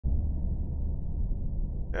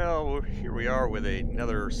Well, here we are with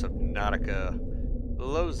another Subnautica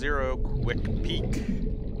Low Zero Quick Peek.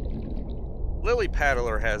 Lily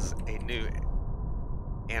Paddler has a new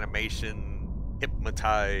animation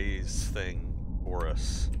hypnotize thing for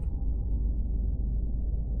us.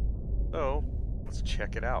 So, let's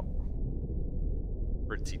check it out.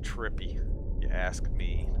 Pretty trippy, you ask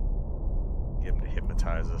me. Get him to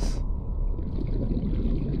hypnotize us.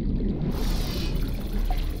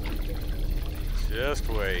 Just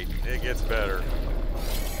wait, it gets better.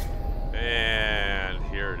 And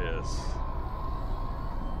here it is.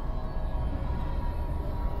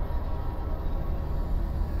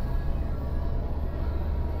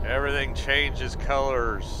 Everything changes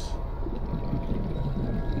colors.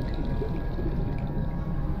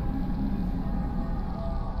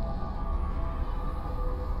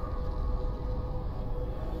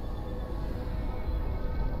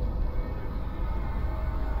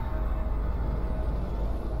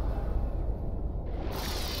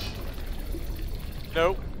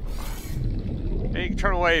 Nope. And you can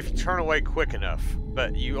turn away if you turn away quick enough,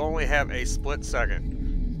 but you only have a split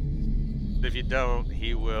second. If you don't,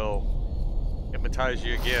 he will hypnotize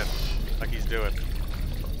you again, like he's doing.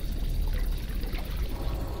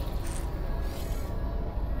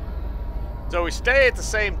 So we stay at the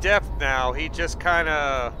same depth now. He just kind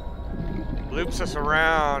of loops us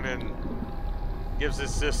around and gives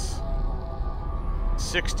us this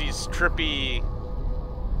 60s trippy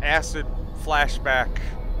acid flashback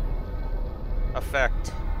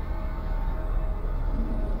effect.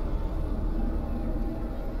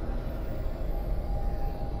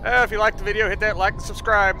 If you liked the video, hit that like and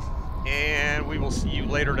subscribe, and we will see you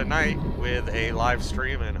later tonight with a live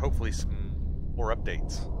stream and hopefully some more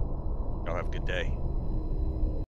updates. Y'all have a good day.